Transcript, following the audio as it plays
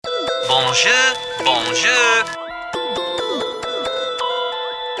Bonjour.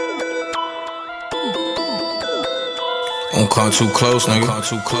 Don't come too close, nigga.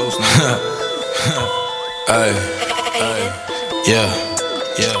 Ay, yeah.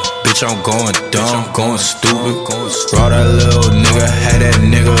 Bitch, I'm going dumb, going stupid. Raw that little nigga, had that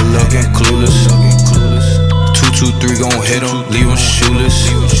nigga looking clueless. 223 gon' hit him, leave him shoeless.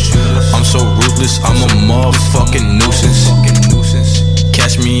 I'm so ruthless, I'm a motherfucking nuisance.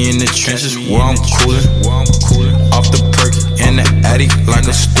 Catch me in the trenches where I'm coolin'. Off the perk in the attic like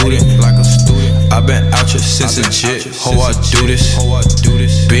a student. I been out here since a jit, ho, I do this.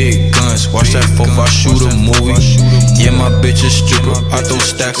 Big guns, watch that 4-5 shoot a movie. Yeah, my bitch a stripper, I throw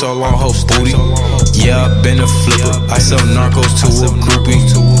stacks all on her booty. Yeah, I been a flipper, I sell narcos to a groupie.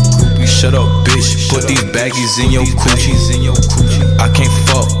 Shut up, bitch, put these baggies in your coochie. I can't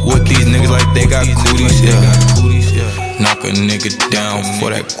fuck with these niggas like they got cooties, yeah. Knock a nigga down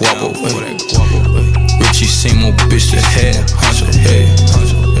for that guapo, Richy, samo, bitch, the head honcho, hey.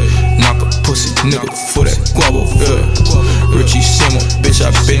 Knock a pussy nigga for that guapo, Richy, samo, bitch,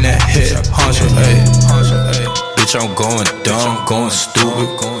 I been that head honcho, hey. Bitch, I'm going dumb, going stupid.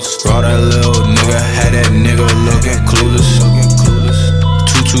 Raw that little nigga, had that nigga looking clueless.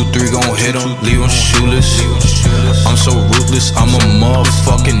 223 gon' hit him, leave him shoeless. I'm so ruthless, I'm a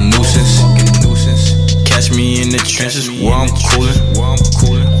motherfucking nuisance. Catch me in the trenches where I'm coolin'.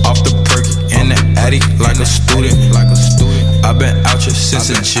 Off the perk in the attic like a student. I been out here since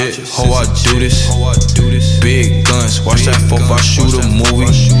a jit, ho, I do this. Big guns, watch that 4-5 shoot a movie.